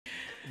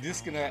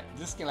this can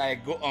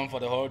like go on for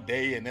the whole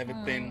day and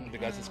everything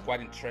because it's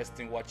quite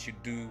interesting what you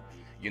do.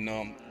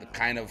 The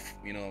kind of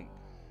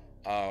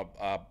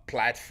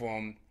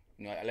platform.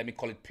 Let me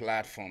call it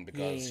platform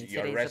because Yes, it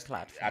your is a rest. I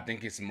platform.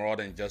 think it's more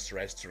than just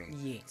restaurant.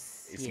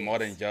 Yes, It's more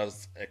than yes,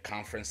 just a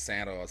conference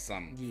center or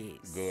something.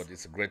 yes, Good.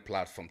 It's a great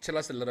platform. Tell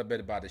us a little bit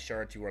about the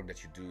charity work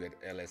that you do at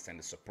LS and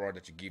the support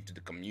that you give to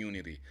the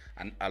community.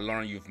 And I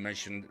learned you've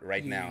mentioned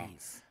right now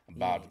yes,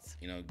 about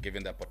yes,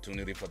 giving the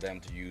opportunity for them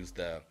to use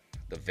the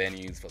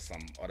venues for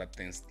some other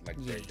things like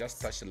that. Just yes.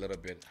 touch a little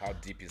bit. How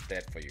deep is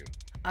that for you?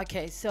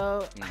 Okay,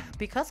 so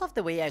because of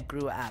the way I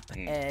grew up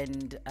Mm,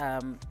 and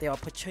the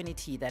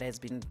opportunity that has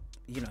been,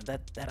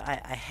 that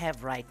I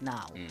have right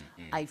now, mm.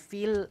 I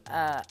feel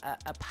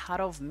a part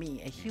of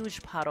me, a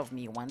huge part of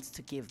me wants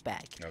to give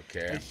back. A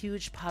Okay.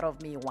 huge part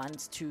of me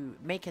wants to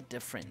make a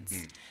difference.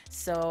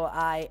 So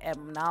I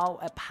am now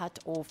a part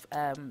of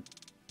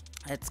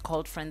it's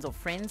called Friends of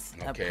Friends,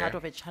 a Okay. part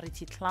of a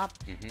charity club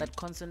that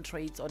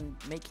concentrates on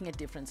making a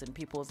difference in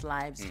people's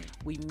lives.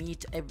 We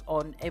meet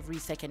on every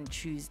second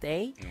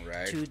Tuesday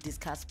Right. to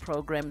discuss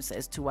programs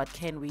as to what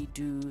can we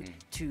do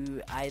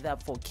to either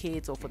for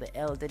kids or for the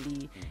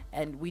elderly.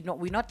 And we're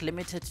not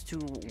limited to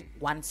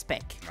one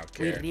spec.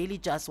 We Okay. really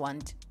just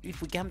want,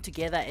 if we come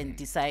together and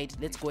decide,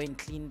 let's go and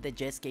clean the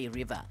Jeskay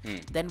River,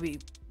 then we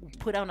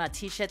put on our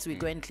t-shirts, we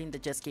go and clean the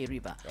Jeskay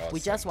River. We Awesome.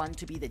 just want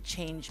to be the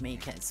change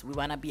makers. We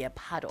want to be a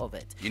part of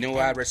it. You know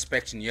what I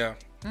respect in you?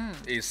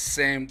 It's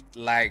same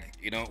like,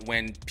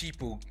 when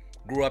people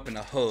grew up in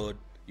the hood,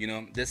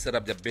 they set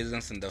up their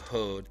business in the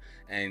hood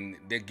and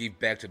they give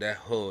back to that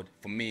hood.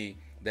 For me,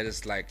 that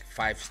is like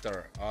 5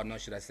 star. Or no,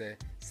 should I say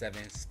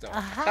 7 star?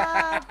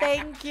 Aha,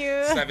 thank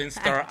you. 7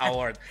 star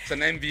award. It's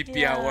an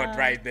MVP award Yeah.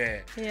 right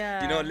there.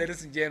 Yeah.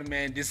 Ladies and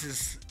gentlemen, this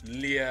is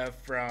Leah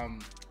from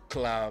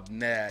Club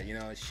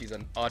Neh. She's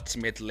an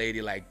ultimate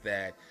lady like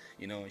that.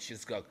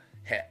 She's got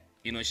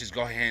she's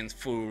got hands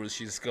full.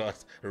 She's got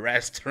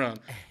restaurant,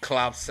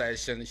 club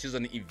session. She's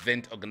an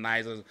event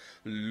organizer,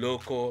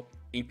 local,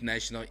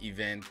 international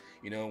event.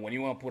 When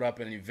you want to put up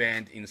an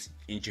event in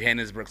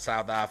Johannesburg,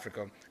 South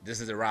Africa, this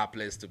is the right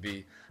place to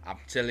be. I'm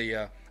telling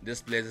you,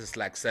 this place is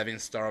like 7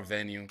 star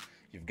venue.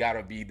 You've got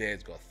to be there.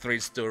 It's got 3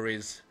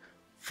 stories,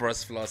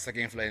 first floor,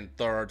 second floor, and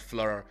third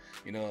floor.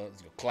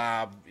 It's got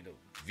club,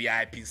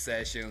 VIP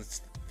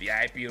sessions,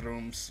 VIP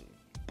rooms,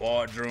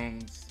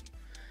 boardrooms,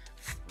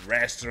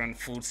 restaurant,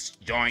 food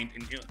joint,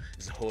 and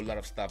there's a whole lot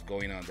of stuff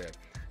going on there.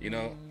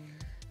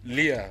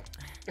 Leah.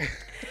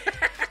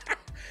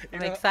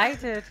 I'm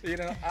excited.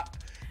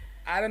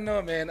 I don't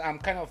know, man. I'm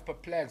kind of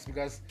perplexed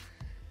because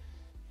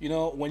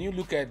when you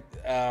look at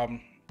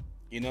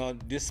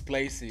these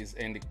places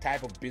and the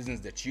type of business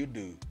that you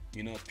do,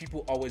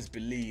 people always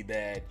believe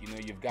that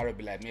you've got to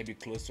be like maybe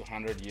close to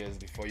 100 years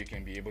before you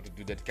can be able to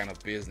do that kind of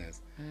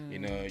business.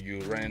 You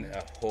run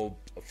a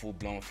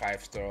full-blown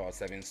 5 star or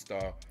 7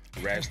 star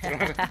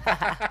restaurant.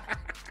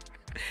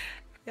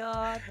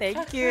 Oh,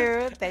 thank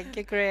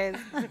you, Chris.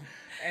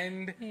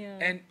 and Yeah.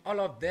 and all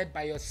of that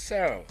by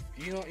yourself.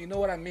 You know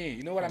what I mean.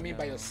 You know what I mean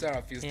by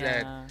yourself is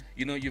Yeah.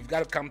 that you've got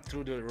to come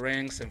through the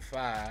ranks and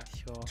fire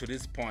Sure. to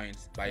this point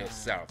by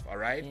yourself. All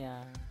right.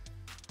 Yeah.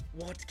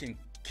 What can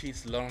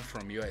kids learn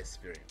from your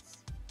experience?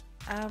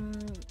 Um,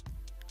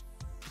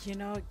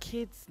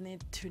 kids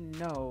need to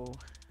know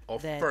Or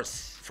that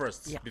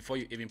first, Yeah. before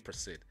you even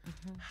proceed,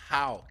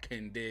 how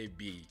can they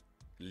be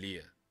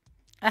Leah?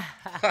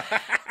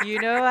 you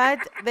know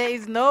what? There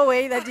is no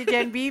way that you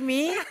can be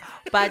me.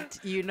 But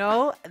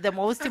the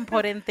most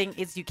important thing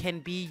is you can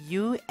be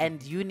you,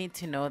 and you need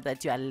to know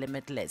that you are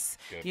limitless.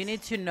 Good. You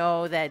need to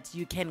know that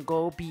you can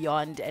go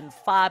beyond and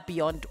far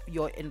beyond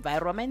your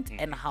environment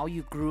and how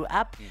you grew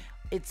up.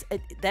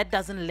 That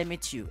doesn't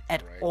limit you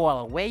at Right.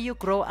 all. Where you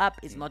grow up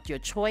is not your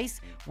choice.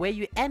 Where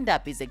you end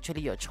up is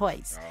actually your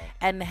choice. Oh.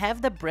 And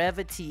have the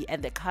brevity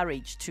and the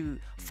courage to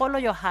follow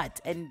your heart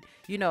and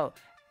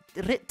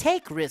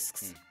take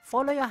risks.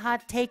 Follow your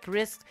heart, take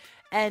risks,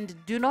 and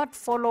do not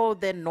follow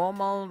the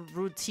normal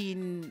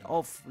routine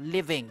of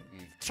living.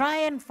 Try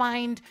and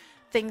find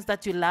things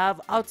that you love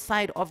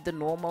outside of the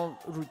normal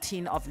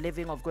routine of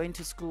living, of going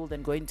to school,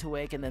 then going to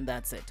work, and then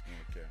that's it.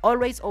 Okay.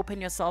 Always open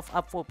yourself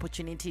up for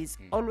opportunities.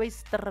 Always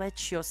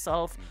stretch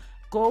yourself.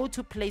 Go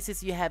to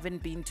places you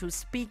haven't been to.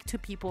 Speak to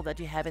people that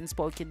you haven't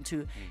spoken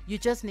to. You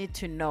just need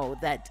to know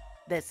that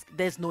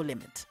there's no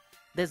limit.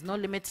 There's no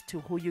limit to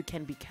who you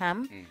can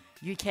become.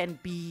 You can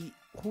be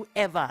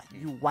whoever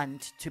you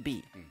want to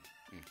be.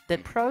 The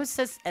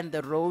process and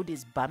the road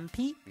is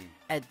bumpy.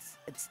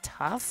 It's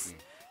tough.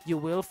 You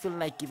will feel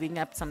like giving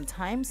up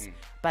sometimes,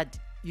 but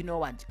you know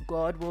what?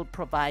 God will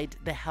provide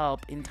the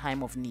help in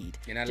time of need.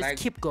 And I Just like-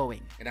 keep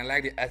going. And I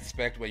like the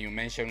aspect when you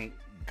mention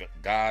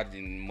God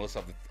in most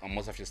of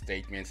your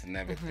statements and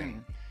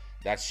everything.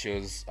 That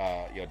shows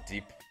your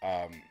deep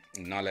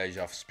knowledge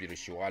of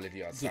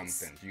spirituality or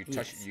something.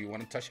 yes. You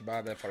want to touch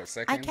about that for a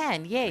second? I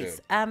can,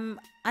 yes. Good.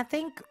 I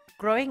think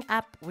growing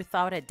up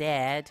without a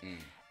dad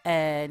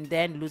and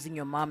then losing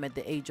your mom at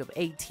the age of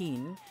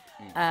 18,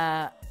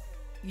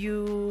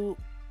 you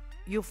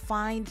you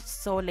find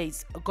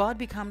solace. God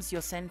becomes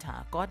your center.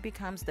 God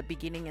becomes the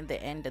beginning and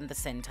the end and the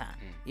center.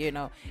 You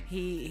know,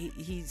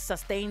 he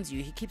sustains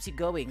you. He keeps you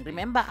going.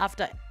 Remember,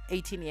 after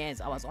 18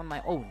 years, I was on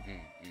my own.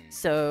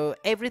 So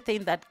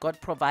everything that God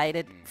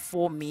provided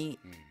for me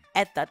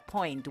at that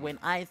point when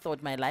I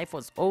thought my life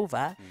was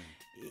over,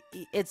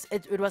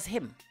 it was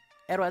Him.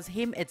 It was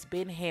Him. It's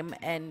been Him,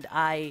 and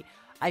I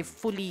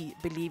fully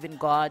believe in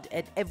God.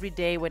 And every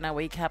day when I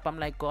wake up, I'm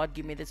like, God,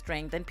 give me the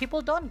strength. And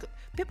people don't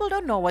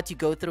know what you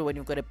go through when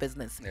you've got a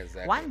business.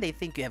 Exactly. One, they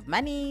think you have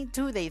money.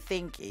 Two, they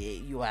think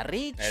you are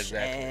rich, Exactly.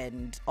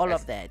 and all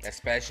of that.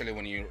 Especially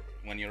when you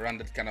run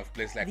that kind of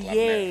place like Club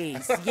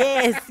Yes,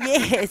 Neh.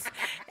 yes.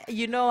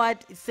 You know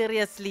what?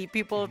 Seriously,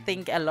 people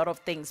think a lot of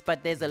things,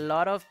 but there's a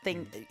lot of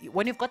things.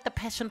 When you've got the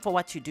passion for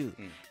what you do,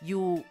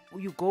 you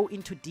go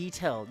into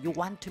detail. You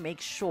want to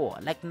make sure.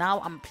 Like now,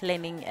 I'm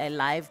planning a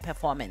live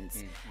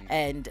performance,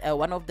 and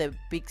one of the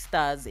big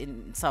stars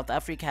in South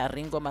Africa,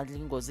 Ringo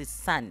Madlingo's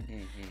son,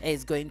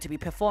 is going to be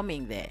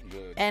performing there.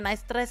 Good. And I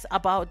stress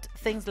about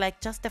things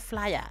like just a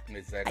flyer.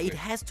 Exactly. It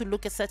has to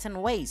look a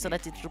certain way so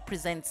that it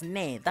represents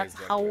Neh. That's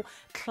how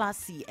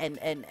classy and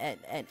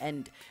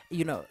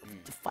you know,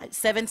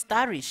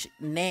 7-star-ish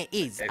Neh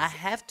is. I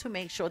have to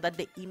make sure that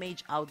the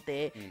image out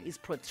there is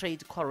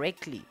portrayed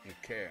correctly.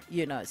 Okay.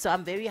 You know, so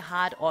I'm very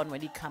hard on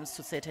when it comes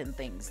to certain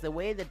things. The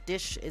way the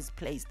dish is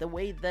placed, the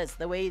way this,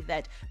 the way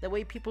that, the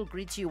way people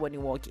greet you when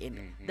you walk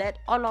in. That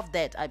all of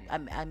that,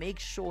 I make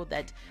sure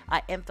that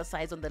I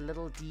emphasize on the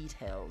little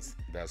details.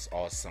 That's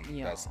awesome.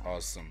 Yeah. That's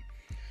awesome.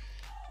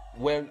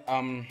 Well,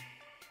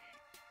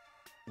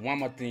 one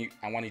more thing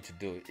I want you to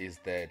do is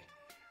that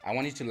I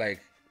want you to,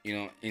 like, you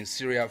know, in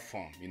serial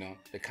form, you know,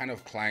 the kind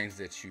of clients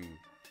that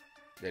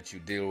you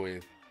deal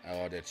with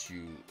or that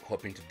you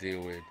hoping to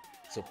deal with,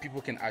 so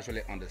people can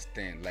actually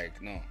understand,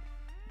 like, no,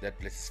 that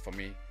place is for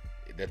me,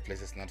 that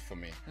place is not for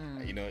me.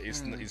 You know,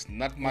 it's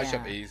not much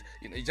of it.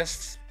 You know, it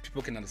just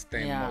people can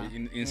understand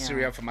more in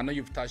serial form. I know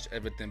you've touched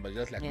everything, but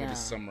just like maybe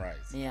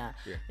summarize. Yeah.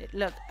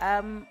 Look,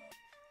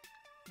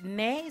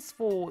 Neh is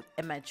for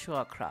a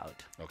mature crowd.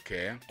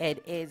 Okay.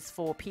 It is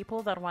for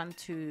people that want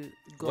to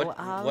go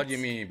out. What do you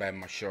mean by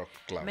mature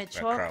club?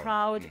 Mature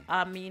crowd,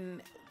 I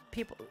mean,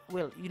 people,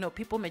 well, you know,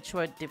 people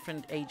mature at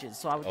different ages.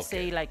 So I would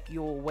say like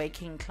your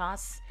working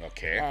class.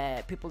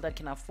 Okay. People that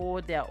can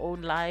afford their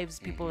own lives,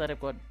 people that have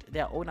got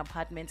their own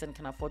apartments and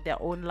can afford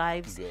their own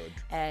lives. Good.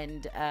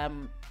 And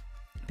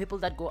people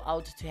that go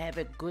out to have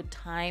a good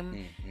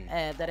time,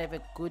 that have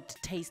a good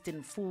taste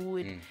in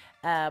food,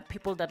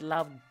 people that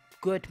love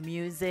good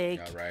music,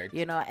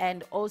 you know,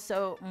 and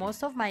also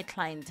most of my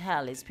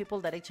clientele is people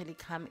that actually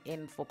come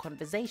in for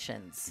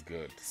conversations.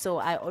 Good. So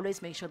I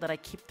always make sure that I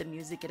keep the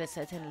music at a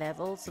certain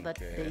level so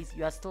that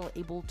you are still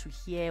able to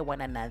hear one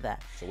another.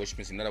 So which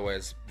means, in other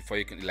words, before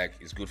you can, like,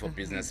 it's good for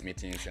business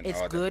meetings and it's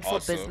all good that for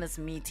also. business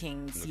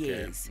meetings.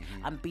 Yes.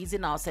 I'm busy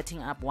now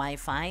setting up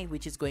Wi-Fi,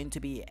 which is going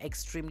to be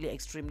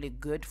extremely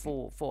good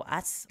for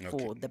us,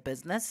 for the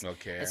business,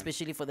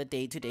 especially for the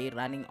day-to-day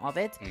running of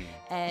it.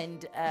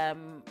 And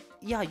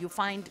yeah, you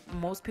find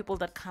most people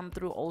that come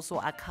through also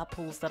are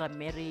couples that are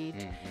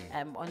married.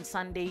 On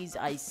Sundays,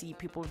 I see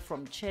people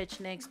from church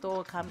next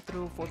door come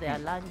through for their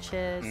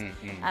lunches,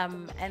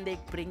 and they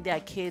bring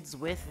their kids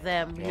with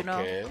them, you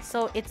know.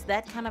 So it's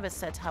that kind of a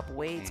setup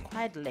where it's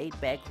quite laid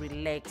back,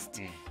 relaxed,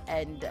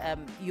 and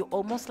you're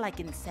almost like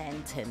in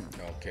Sandton,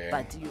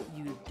 but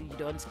you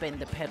don't spend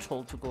the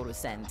petrol to go to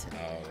Sandton,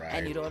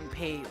 and you don't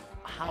pay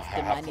half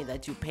the money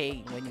that you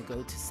pay when you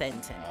go to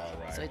Sandton.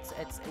 So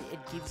it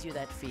gives you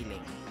that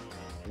feeling.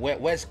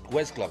 Where's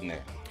Club Neh?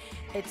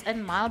 It's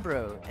in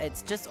Marlborough.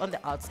 It's just on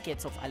the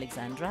outskirts of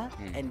Alexandra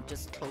and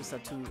just closer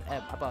to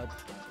about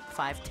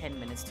 5-10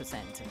 minutes to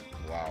Sandton.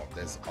 Wow,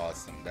 that's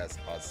awesome. That's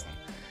awesome.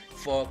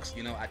 Folks,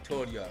 you know, I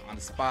told you on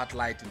the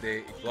spotlight today,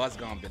 it was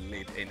gonna be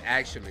lit, and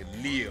actually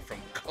Leah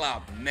from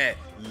Club Neh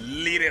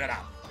lit it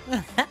up.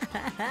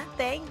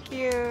 Thank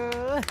you.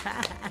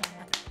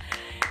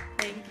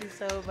 Thank you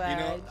so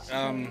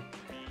much.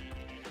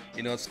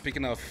 You know,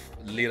 speaking of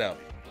lit up,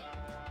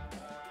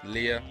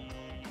 Leah,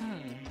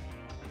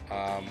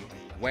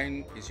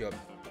 when is your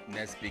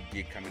next big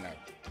gig coming up?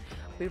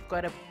 We've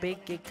got a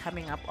big gig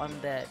coming up on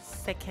the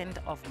 2nd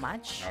of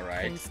March. All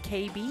right. Prince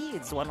KB,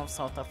 it's one of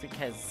South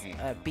Africa's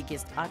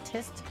biggest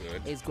artists,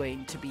 is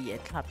going to be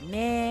at Club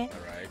Neh. All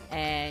right.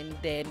 And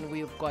then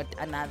we've got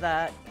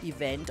another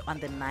event on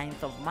the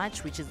 9th of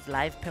March, which is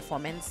live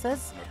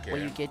performances,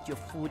 where you get your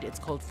food. It's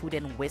called Food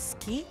and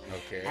Whiskey.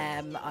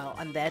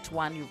 On that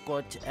one, you've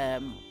got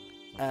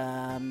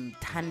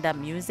Tanda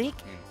Music.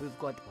 We've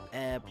got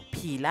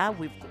Pila.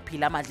 We've got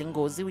Pila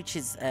Madlingozi, which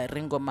is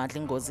Ringo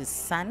Madlingozi's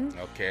son.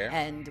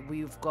 And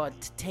we've got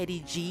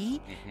Teddy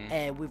G.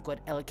 We've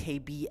got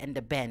LKB and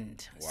the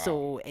band.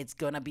 So it's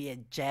gonna be a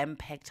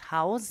jam-packed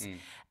house.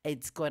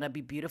 It's gonna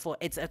be beautiful.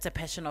 It's a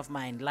passion of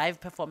mine.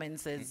 Live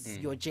performances,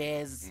 your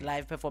jazz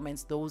live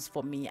performance, those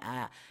for me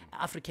are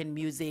African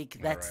music.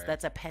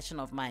 That's a passion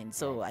of mine.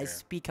 So I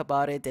speak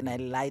about it and I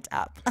light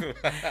up.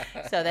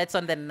 So that's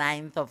on the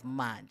 9th of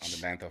March.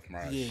 On the 9th of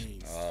March.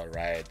 Yes. All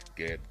right.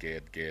 Good.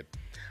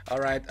 All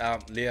right,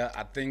 Leah,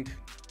 I think,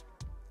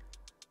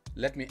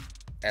 let me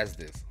ask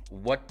this.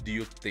 What do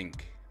you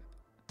think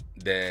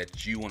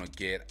that you want to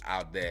get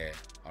out there,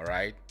 all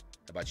right,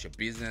 about your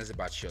business,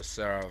 about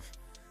yourself,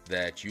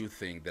 that you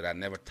think that I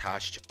never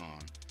touched on,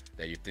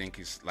 that you think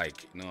is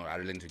like, I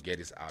really need to get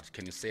this out?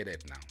 Can you say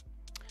that now?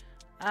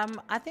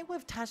 I think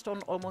we've touched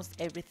on almost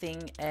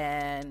everything,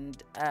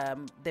 and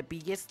the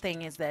biggest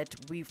thing is that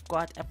we've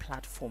got a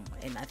platform,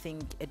 and I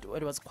think it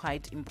was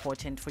quite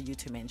important for you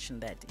to mention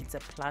that it's a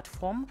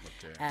platform.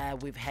 Okay.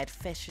 We've had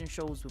fashion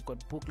shows, we've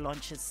got book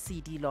launches,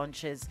 CD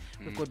launches,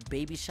 we've got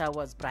baby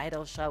showers,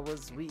 bridal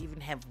showers, we even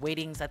have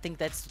weddings. I think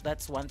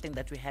that's one thing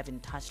that we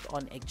haven't touched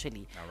on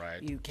actually. All right.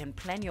 You can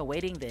plan your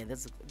wedding there.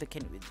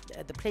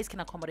 The place can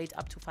accommodate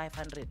up to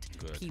 500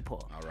 Good.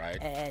 people. All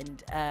right.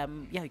 And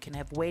yeah, you can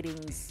have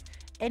weddings.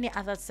 Any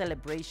other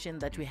celebration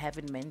that we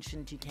haven't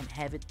mentioned, you can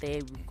have it there.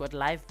 We've got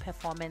live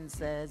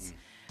performances.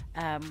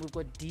 We've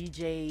got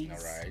DJs All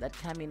right. that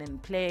come in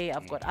and play.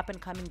 I've got up and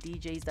coming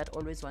DJs that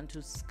always want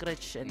to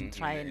scratch and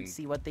try and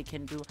see what they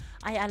can do.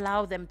 I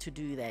allow them to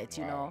do that,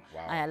 you know.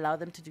 Wow. I allow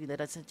them to do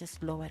that. I said,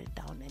 just lower it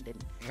down and then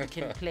you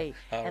can play.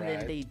 And then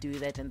right. they do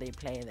that and they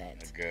play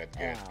that. Good.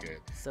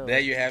 So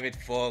There you have it,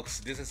 folks.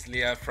 This is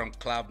Leah from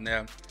Club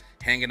Neh,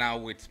 hanging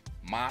out with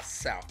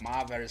myself,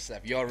 my very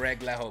self, your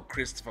regular host,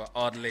 Christopher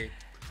Audley,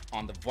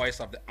 on the Voice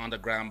of the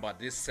Underground. But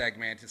this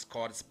segment is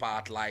called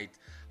Spotlight.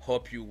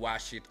 Hope you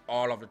watch it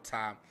all of the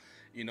time.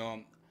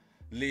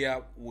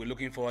 Leah, we're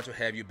looking forward to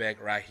have you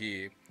back right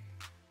here.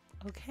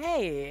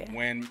 okay.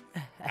 When,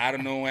 I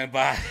don't know when,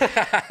 but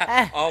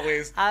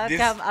always.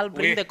 I'll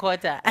bring the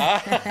quota.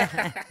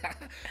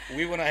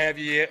 We want to have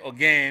you here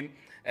again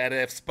at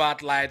a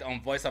Spotlight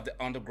on Voice of the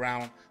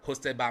Underground,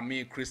 hosted by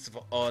me,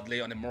 Christopher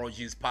Audley, on the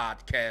Morojis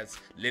podcast.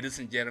 Ladies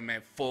and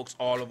gentlemen, folks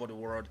all over the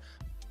world,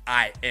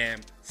 I am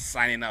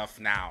signing off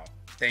now.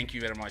 Thank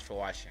you very much for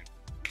watching.